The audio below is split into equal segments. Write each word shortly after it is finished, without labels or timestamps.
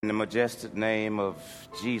In the majestic name of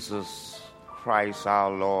Jesus Christ, our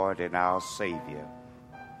Lord and our Savior,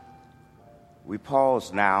 we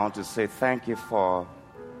pause now to say thank you for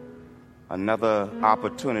another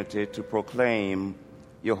opportunity to proclaim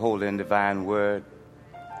your holy and divine word.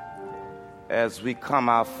 As we come,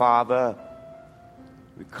 our Father,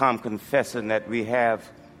 we come confessing that we have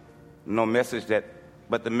no message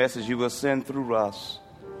but the message you will send through us.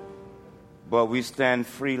 But we stand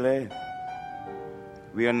freely.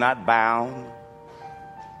 We are not bound,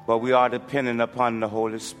 but we are dependent upon the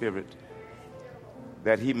Holy Spirit,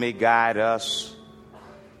 that he may guide us,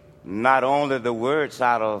 not only the words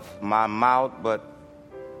out of my mouth, but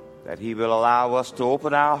that he will allow us to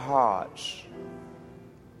open our hearts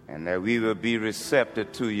and that we will be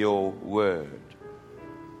receptive to your word.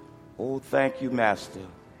 Oh, thank you, Master,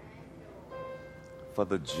 for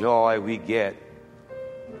the joy we get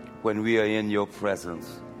when we are in your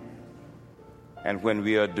presence and when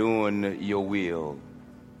we are doing your will.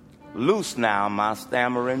 Loose now my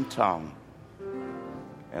stammering tongue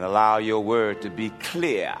and allow your word to be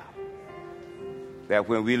clear, that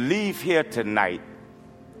when we leave here tonight,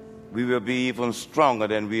 we will be even stronger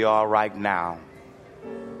than we are right now.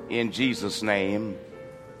 In Jesus' name,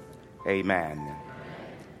 amen.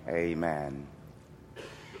 Amen.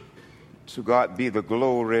 To God be the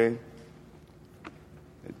glory.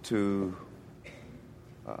 To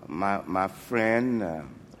my friend,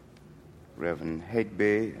 Reverend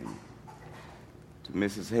Higby, and to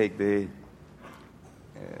Mrs. Higby,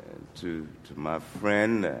 to my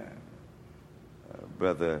friend,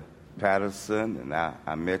 Brother Patterson, and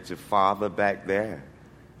I met your father back there,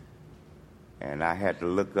 and I had to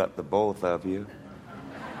look up to both of you.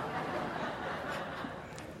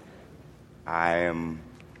 I am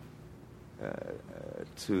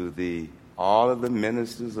to all of the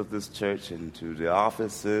ministers of this church, and to the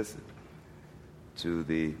officers, to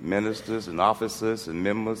the ministers and officers and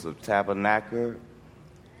members of Tabernacle,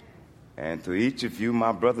 and to each of you,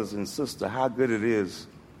 my brothers and sisters, how good it is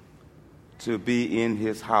to be in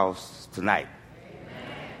his house tonight.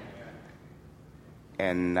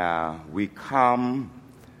 Amen. And we come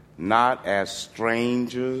not as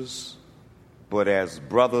strangers, but as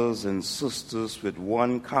brothers and sisters with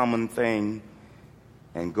one common thing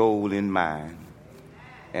and goal in mind,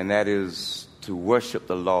 and that is to worship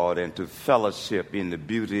the Lord and to fellowship in the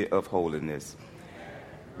beauty of holiness.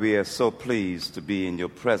 We are so pleased to be in your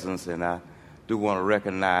presence, and I do want to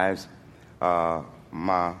recognize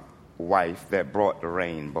my wife that brought the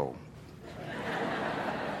rainbow.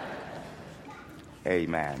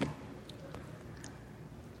 Amen.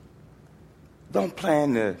 Don't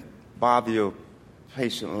plan to bother your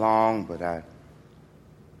patient long, but I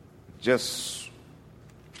just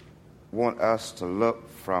want us to look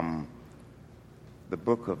from the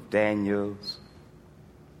book of Daniel,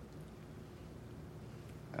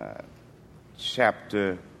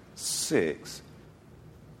 chapter 6.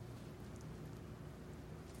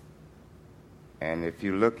 And if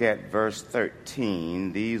you look at verse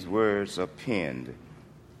 13, these words are penned.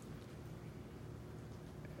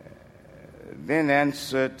 Then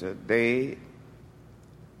answered they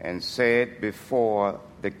and said before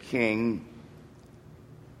the king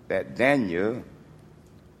that Daniel,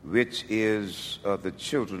 which is of the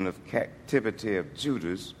children of captivity of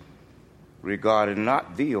Judas, regarded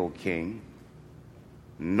not thee, O king,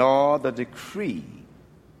 nor the decree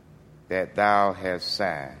that thou hast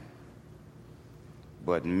signed,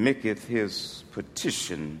 but maketh his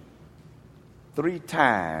petition 3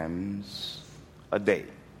 times a day.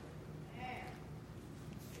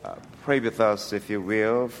 Pray with us, if you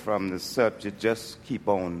will, from the subject. Just keep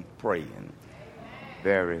on praying.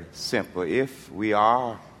 Very simple. If we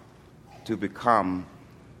are to become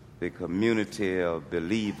the community of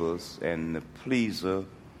believers and the pleaser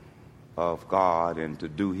of God and to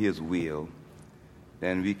do his will,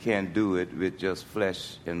 then we can't do it with just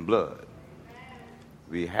flesh and blood.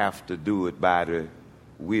 We have to do it by the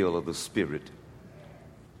will of the Spirit.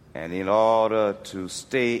 And in order to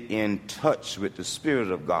stay in touch with the Spirit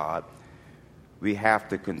of God, we have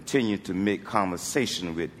to continue to make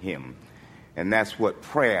conversation with him. And that's what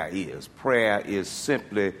prayer is. Prayer is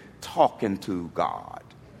simply talking to God,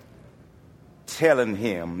 telling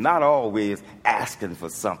him, not always asking for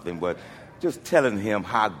something, but just telling him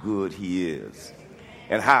how good he is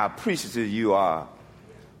and how appreciative you are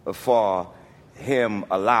for him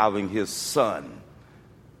allowing his son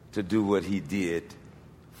to do what he did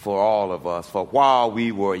for all of us. For while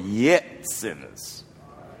we were yet sinners,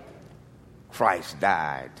 Christ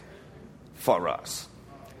died for us.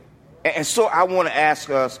 And so I want to ask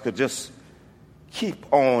us to just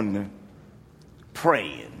keep on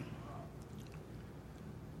praying.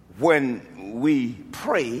 when we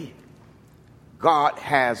pray, God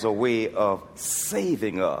has a way of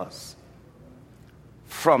saving us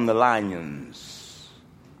from the lion's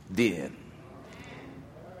den.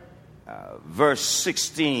 Verse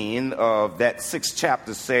 16 of that 6th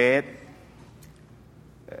chapter said,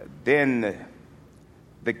 then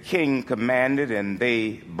the king commanded, and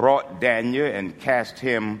they brought Daniel and cast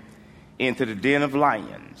him into the den of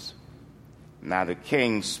lions. Now the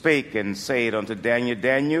king spake and said unto Daniel,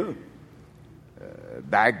 Daniel,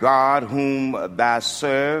 thy God whom thou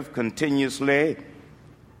serve continuously,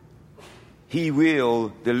 he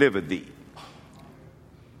will deliver thee.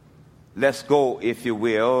 Let's go, if you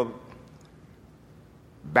will,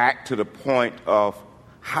 back to the point of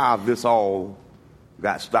how this all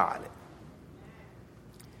got started.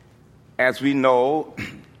 As we know,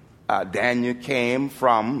 Daniel came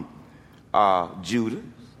from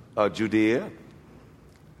Judea,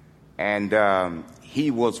 and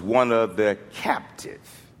he was one of the captive.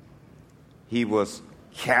 He was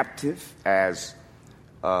captive as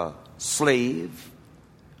a slave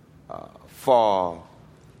for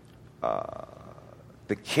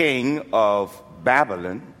the king of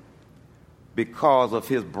Babylon because of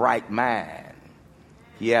his bright mind.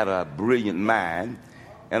 He had a brilliant mind.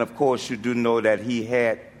 And of course, you do know that he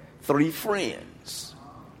had 3 friends,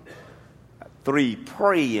 3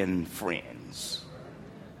 praying friends,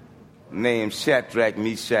 named Shadrach,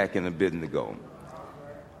 Meshach, and Abednego.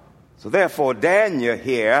 So therefore, Daniel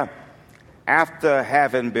here, after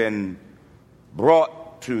having been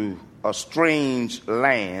brought to a strange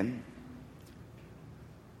land,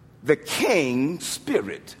 the king's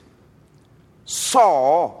spirit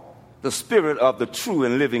saw the spirit of the true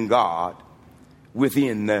and living God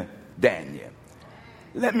within Daniel.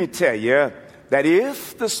 Let me tell you that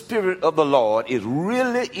if the Spirit of the Lord is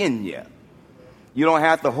really in you, you don't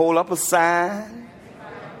have to hold up a sign.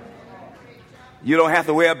 You don't have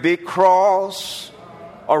to wear a big cross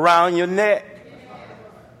around your neck.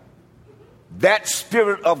 That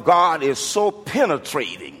Spirit of God is so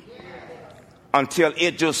penetrating until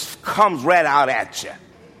it just comes right out at you.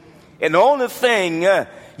 And the only thing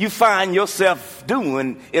you find yourself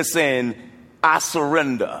doing is saying, I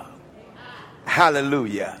surrender.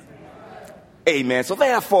 Hallelujah. Amen. So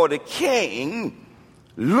therefore the king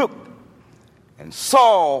looked and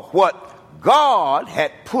saw what God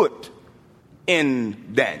had put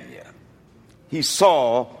in Daniel. He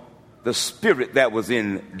saw the spirit that was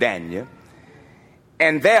in Daniel.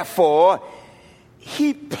 And therefore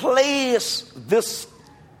he placed this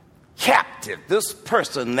captive, this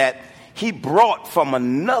person that he brought from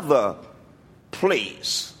another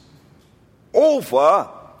place, over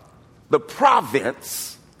the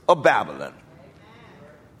province of Babylon.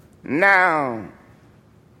 Now,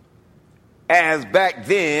 as back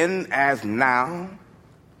then as now,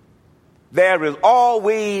 there is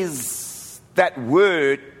always that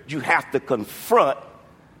word you have to confront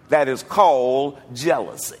that is called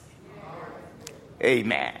jealousy.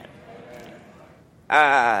 Amen.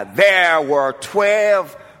 There were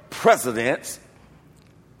 12 presidents,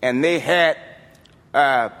 and they had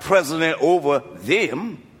president over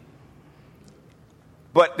them,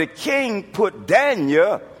 but the king put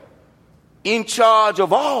Daniel in charge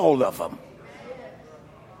of all of them.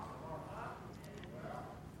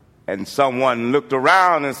 And someone looked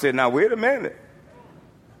around and said, now wait a minute,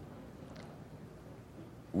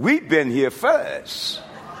 we've been here first.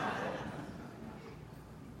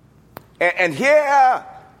 And here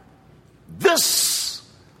this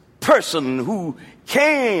person who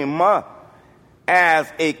came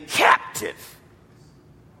as a captive,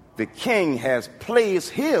 the king has placed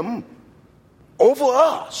him over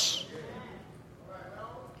us.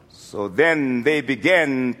 So then they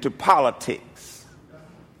began to politics.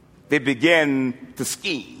 They began to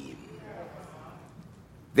scheme.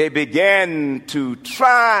 They began to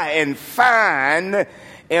try and find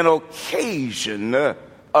an occasion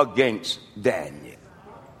against Daniel.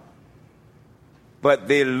 But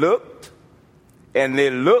they looked and they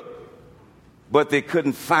looked, but they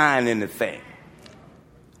couldn't find anything.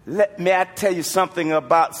 May I tell you something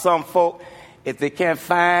about some folk? If they can't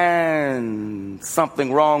find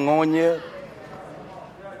something wrong on you,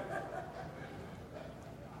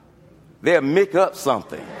 they'll make up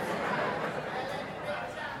something.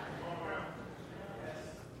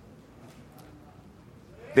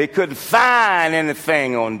 They couldn't find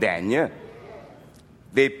anything on Daniel.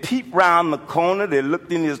 They peeped round the corner. They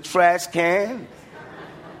looked in his trash can.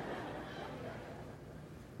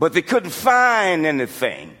 But they couldn't find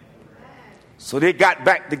anything. So they got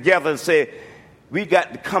back together and said, we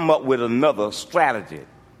got to come up with another strategy.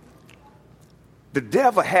 The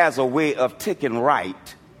devil has a way of taking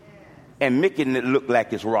right and making it look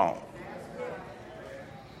like it's wrong.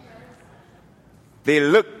 They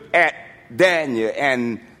looked at Daniel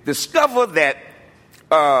and discovered that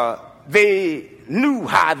they knew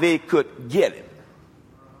how they could get him.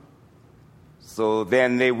 So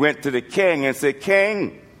then they went to the king and said,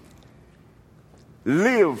 "King,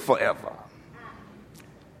 live forever.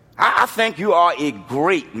 I think you are a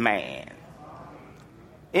great man.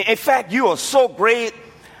 In fact, you are so great,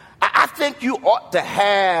 I think you ought to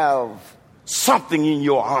have something in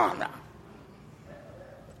your honor.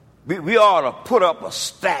 We ought to put up a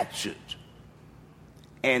statue,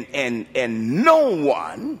 and no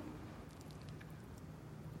one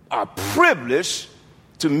are privileged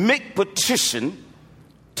to make petition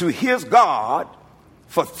to his God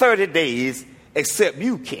for 30 days except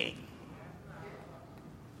you, king."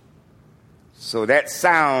 So that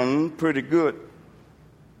sounds pretty good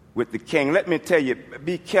with the king. Let me tell you,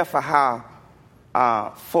 be careful how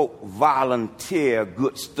folk volunteer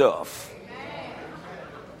good stuff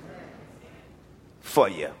for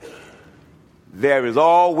you. There is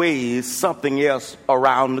always something else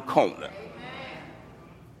around the corner.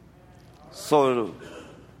 So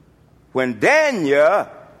when Daniel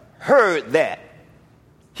heard that,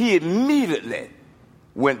 he immediately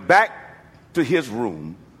went back to his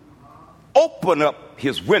room, opened up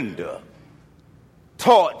his window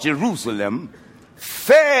toward Jerusalem,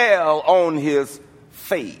 fell on his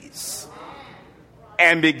face,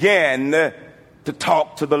 and began to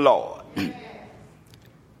talk to the Lord.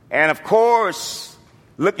 And of course,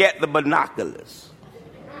 look at the binoculars.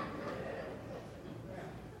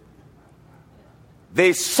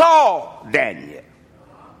 They saw Daniel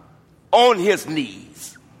on his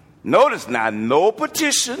knees. Notice now, no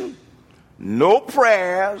petition, no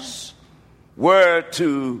prayers were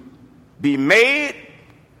to be made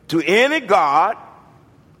to any god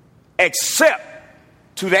except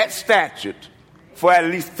to that statute for at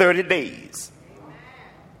least 30 days.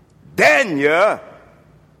 Daniel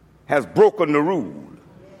has broken the rule.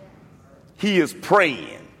 He is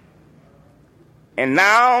praying. And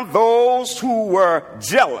now those who were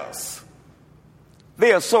jealous,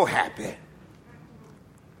 they are so happy.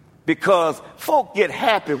 Because folk get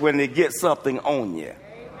happy when they get something on you.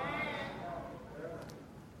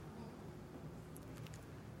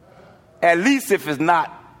 At least if it's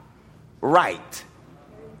not right.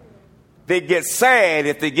 They get sad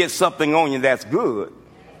if they get something on you that's good.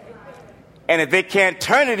 And if they can't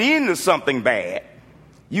turn it into something bad,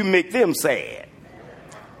 you make them sad.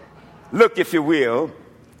 Look, if you will,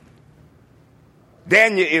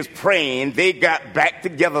 Daniel is praying. They got back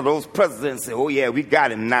together, those presidents, say, "Oh yeah, we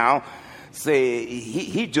got him now." Say,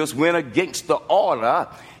 he just went against the order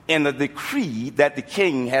and the decree that the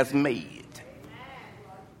king has made.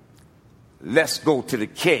 Let's go to the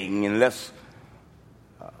king and let's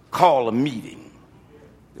call a meeting.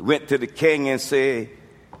 They went to the king and said,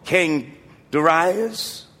 "King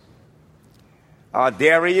Darius,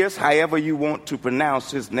 Darius, however you want to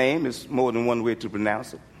pronounce his name, it's more than one way to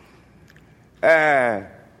pronounce it.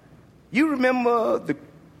 You remember the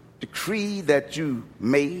decree that you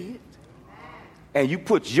made? And you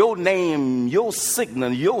put your name, your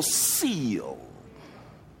signet, your seal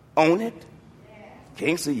on it?"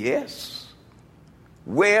 King said, "Yes."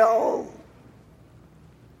 "Well,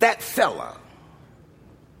 that fella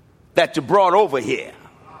that you brought over here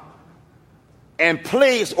and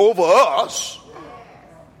placed over us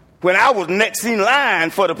when I was next in line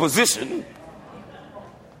for the position,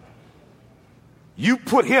 you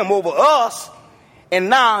put him over us, and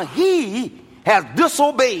now he has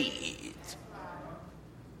disobeyed.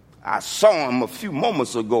 I saw him a few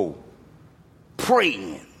moments ago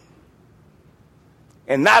praying.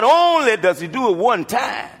 And not only does he do it one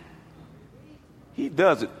time, he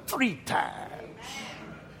does it 3 times.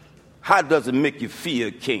 How does it make you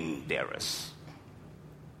feel, King Darius?"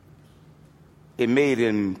 It made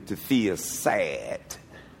him to feel sad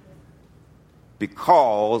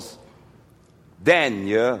because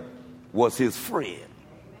Daniel was his friend.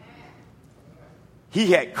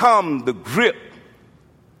 He had come to grip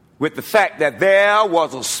with the fact that there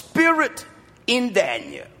was a spirit in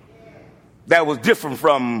Daniel that was different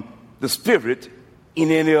from the spirit in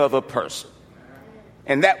any other person.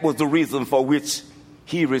 And that was the reason for which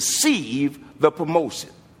he received the promotion.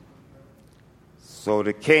 So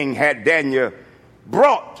the king had Daniel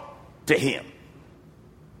brought to him.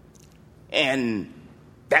 And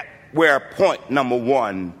that's where point number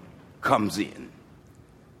 1 comes in.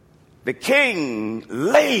 The king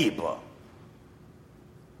labored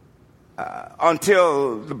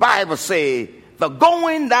until the Bible says the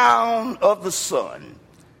going down of the sun,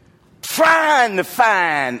 trying to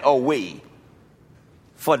find a way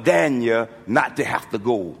for Daniel not to have to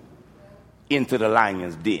go into the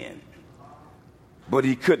lion's den. But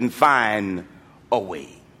he couldn't find a way.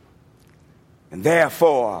 And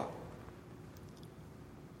therefore,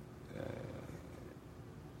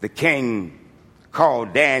 the king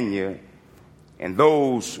called Daniel, and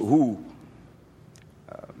those who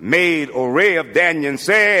made array of Daniel and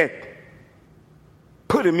said,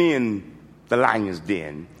 put him in the lion's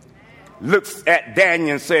den. Looks at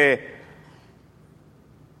Daniel and said,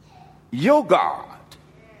 your God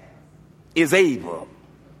is able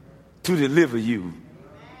to deliver you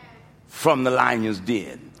from the lion's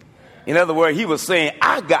den. In other words, he was saying,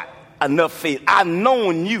 I got enough faith. I've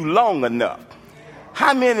known you long enough.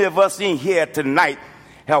 How many of us in here tonight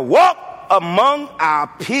have walked among our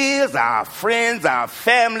peers, our friends, our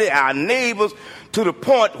family, our neighbors, to the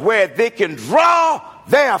point where they can draw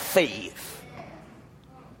their faith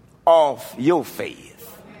off your faith?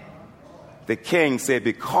 The king said,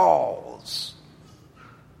 because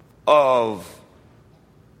of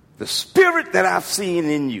the spirit that I've seen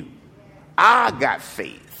in you, I got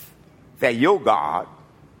faith that your God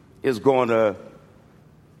is going to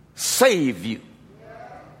save you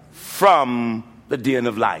from the den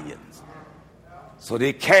of lions. So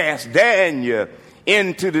they cast Daniel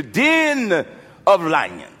into the den of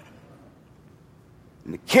lions.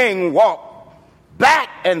 And the king walked back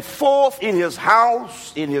and forth in his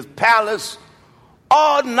house, in his palace,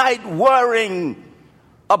 all night worrying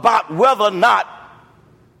about whether or not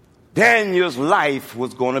Daniel's life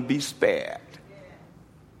was going to be spared.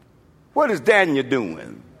 What is Daniel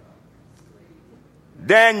doing?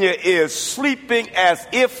 Daniel is sleeping as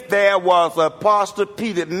if there was a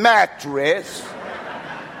posturepedic mattress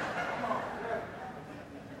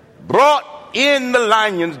brought in the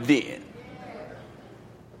lion's den.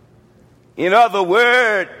 In other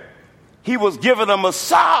words, he was given a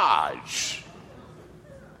massage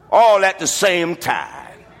all at the same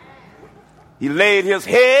time. He laid his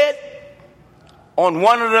head on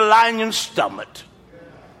one of the lion's stomach,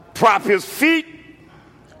 propped his feet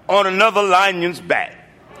on another lion's back.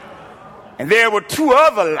 And there were two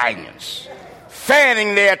other lions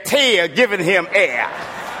fanning their tail, giving him air.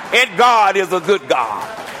 And God is a good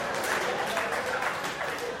God.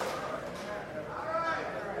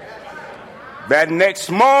 That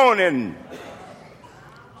next morning,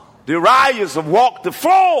 Darius walked the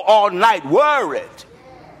floor all night worried.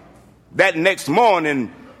 That next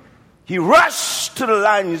morning, he rushed to the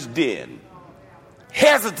lion's den.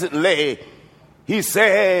 Hesitantly, he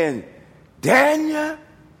said, Daniel,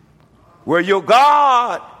 were your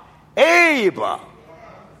God able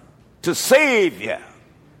to save you?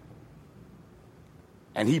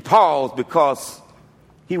 And he paused because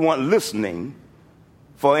he wasn't listening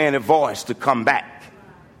for any voice to come back.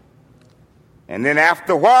 And then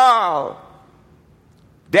after a while,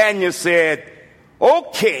 Daniel said,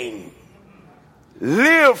 O king,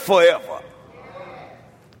 live forever.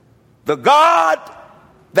 The God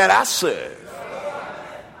that I serve.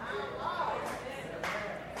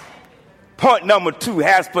 Point number 2,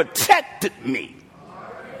 has protected me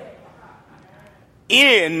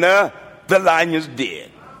in the lion's den.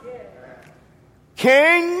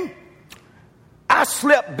 King, I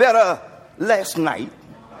slept better last night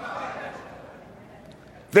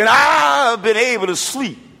than I've been able to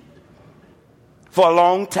sleep for a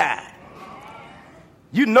long time.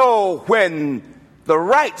 You know, when the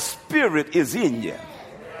right spirit is in you,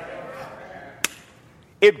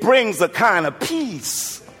 it brings a kind of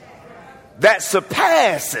peace that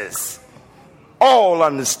surpasses all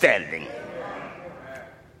understanding.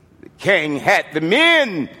 The king had the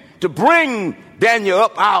men to bring Daniel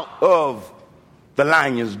up out of the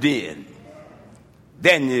lion's den.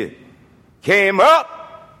 Daniel came up,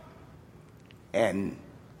 and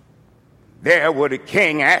there where the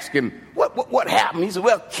king asked him, what happened? He said,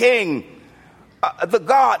 well, king, the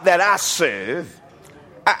God that I serve,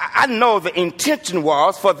 I know the intention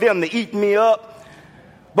was for them to eat me up,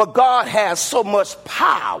 but God has so much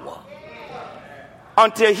power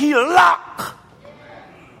until he locked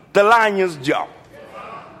the lion's jaw.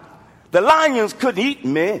 The lions couldn't eat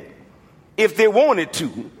me if they wanted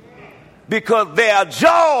to, because their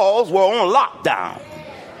jaws were on lockdown.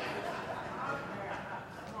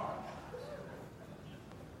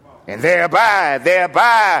 And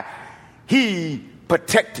thereby, he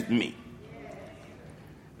protected me.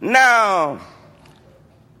 Now,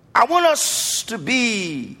 I want us to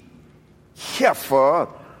be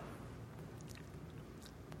careful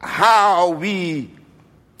how we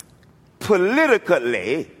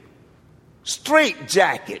politically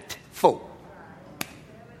straitjacket folk.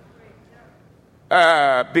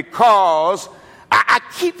 Because I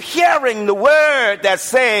keep hearing the word that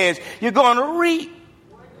says you're going to reap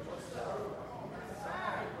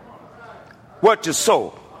what you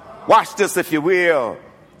sow. Watch this, if you will.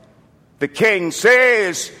 The king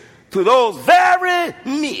says to those very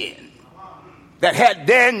men that had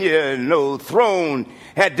Daniel thrown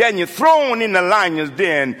in the lion's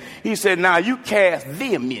den, he said, now you cast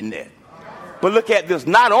them in there. But look at this,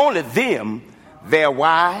 not only them, their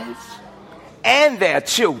wives and their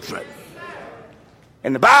children.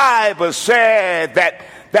 And the Bible said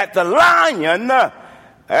that the lion,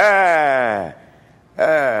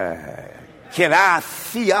 can I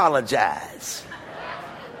theologize?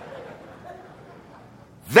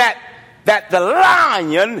 That the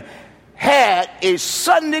lion had a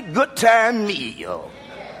Sunday good time meal.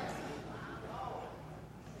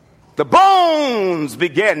 The bones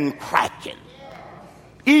began cracking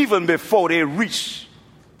even before they reached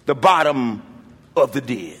the bottom of the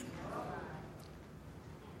den.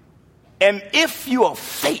 And if you are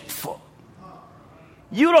faithful,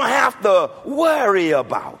 you don't have to worry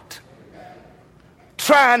about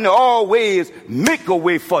trying to always make a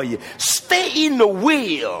way for you. Stay in the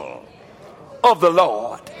will of the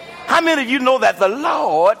Lord. How many of you know that the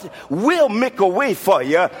Lord will make a way for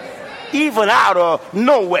you even out of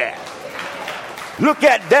nowhere? Look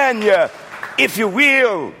at Daniel, if you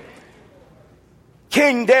will.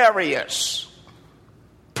 King Darius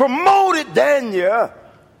promoted Daniel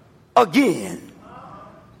again.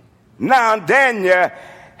 Now Daniel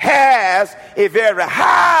has a very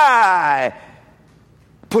high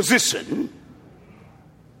position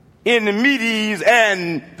in the Medes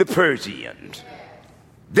and the Persians.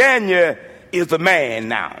 Daniel is the man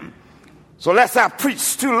now. So let's not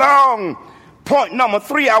preach too long. Point number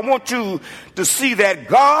 3, I want you to see that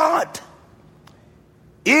God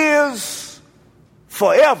is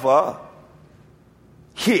forever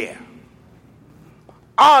here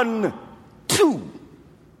unto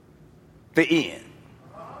the end.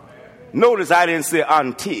 Notice I didn't say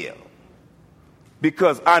until,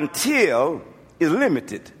 because until is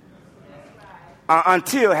limited.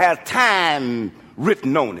 Until has time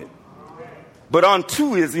written on it. But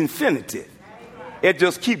unto is infinitive. It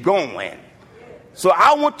just keep going. So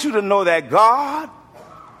I want you to know that God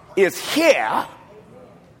is here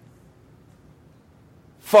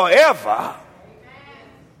forever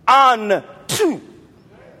unto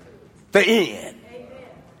the end.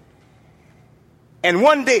 And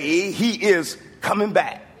one day he is coming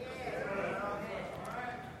back.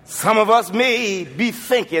 Some of us may be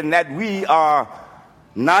thinking that we are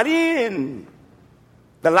not in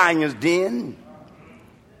the lion's den.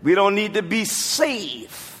 We don't need to be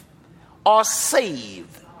safe or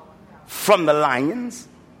saved from the lions.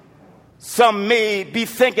 Some may be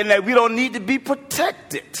thinking that we don't need to be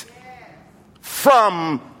protected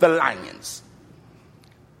from the lions.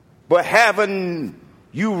 But haven't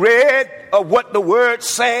you read of what the word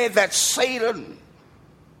said, that Satan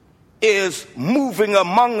is moving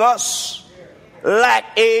among us like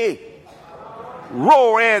a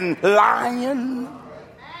roaring lion?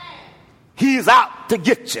 He's out to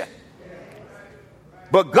get you.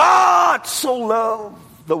 But God so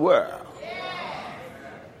loved the world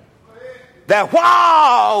that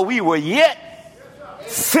while we were yet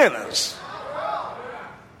sinners,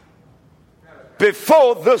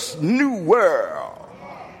 before this new world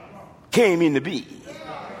came into being,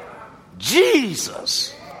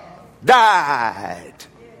 Jesus died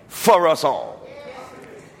for us all.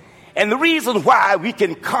 And the reason why we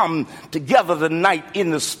can come together tonight in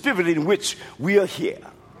the spirit in which we are here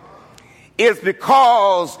is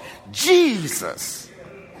because Jesus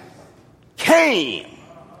came,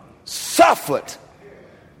 suffered,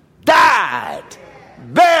 died,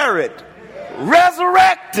 buried,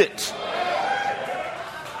 resurrected.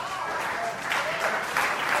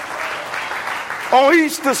 On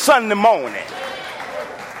Easter Sunday morning.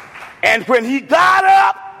 And when he got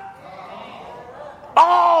up,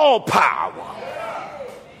 all power,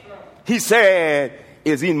 he said,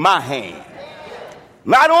 is in my hand.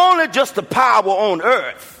 Not only just the power on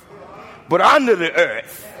earth, but under the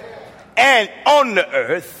earth, and on the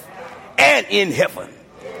earth, and in heaven.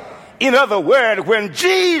 In other words, when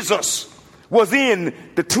Jesus was in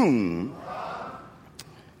the tomb,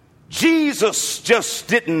 Jesus just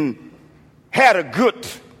didn't had a good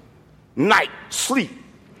night's sleep.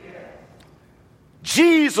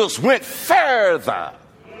 Jesus went further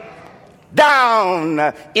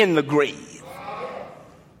down in the grave,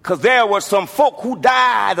 because there were some folk who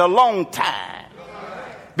died a long time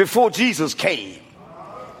before Jesus came.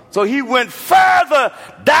 So he went further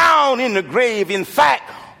down in the grave, in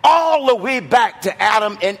fact, all the way back to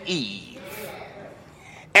Adam and Eve.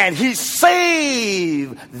 and he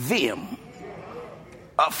saved them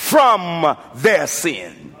from their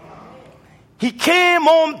sin. He came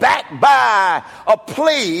on back by a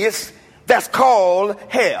place that's called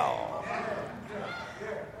hell,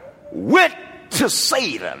 went to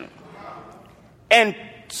Satan and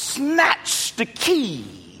snatched the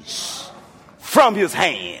keys from his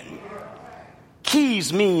hand.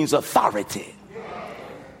 Keys means authority.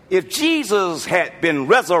 If Jesus had been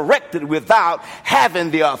resurrected without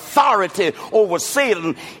having the authority over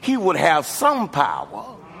Satan, he would have some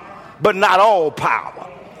power, but not all power.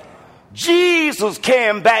 Jesus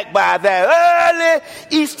came back by that early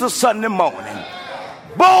Easter Sunday morning,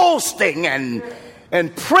 boasting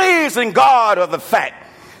and praising God of the fact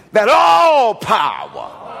that all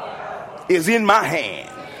power is in my hand.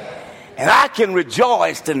 And I can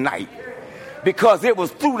rejoice tonight because it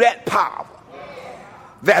was through that power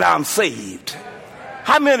that I'm saved.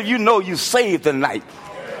 How many of you know you saved tonight?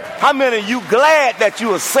 How many of you glad that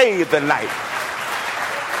you are saved tonight?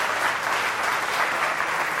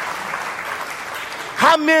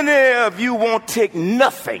 How many of you won't take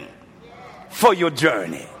nothing for your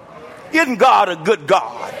journey? Isn't God a good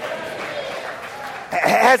God?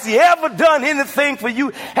 Has he ever done anything for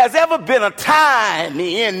you? Has ever been a time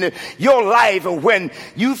in your life when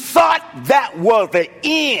you thought that was the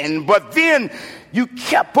end, but then you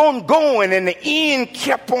kept on going and the end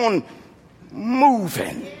kept on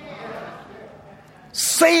moving?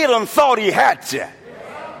 Satan thought he had you,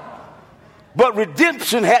 but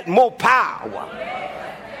redemption had more power.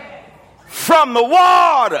 From the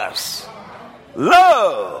waters,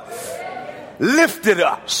 love lifted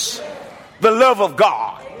us. The love of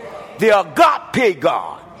God, the agape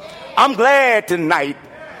God. I'm glad tonight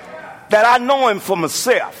that I know him for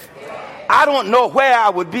myself. I don't know where I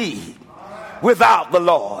would be without the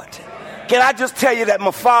Lord. Can I just tell you that my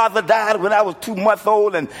father died when I was 2 months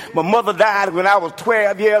old and my mother died when I was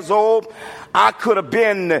 12 years old? I could have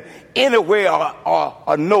been anywhere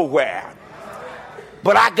or nowhere.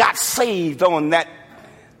 But I got saved on that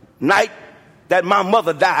night that my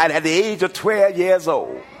mother died at the age of 12 years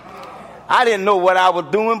old. I didn't know what I was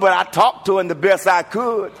doing, but I talked to him the best I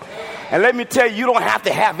could. And let me tell you, you don't have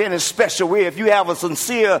to have any special way. If you have a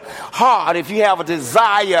sincere heart, if you have a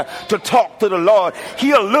desire to talk to the Lord,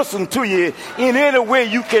 he'll listen to you in any way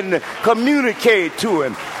you can communicate to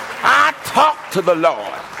him. I talked to the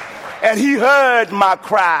Lord, and he heard my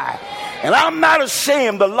cry. And I'm not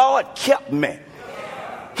ashamed. The Lord kept me.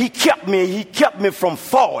 He kept me from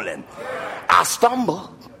falling. I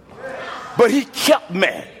stumbled, but he kept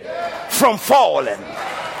me from falling.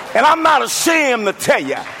 And I'm not ashamed to tell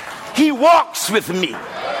you, he walks with me.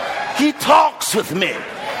 He talks with me.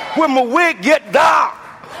 When my way get dark,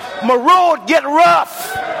 my road get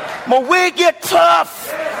rough, my way get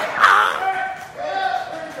tough,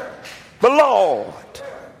 the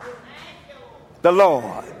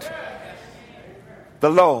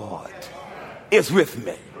Lord is with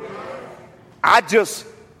me. I just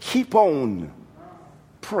keep on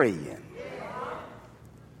praying.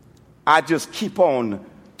 I just keep on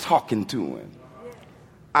talking to him.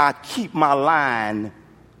 I keep my line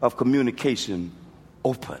of communication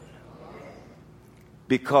open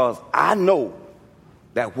because I know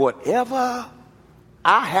that whatever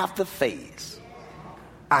I have to face,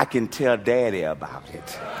 I can tell Daddy about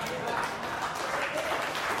it.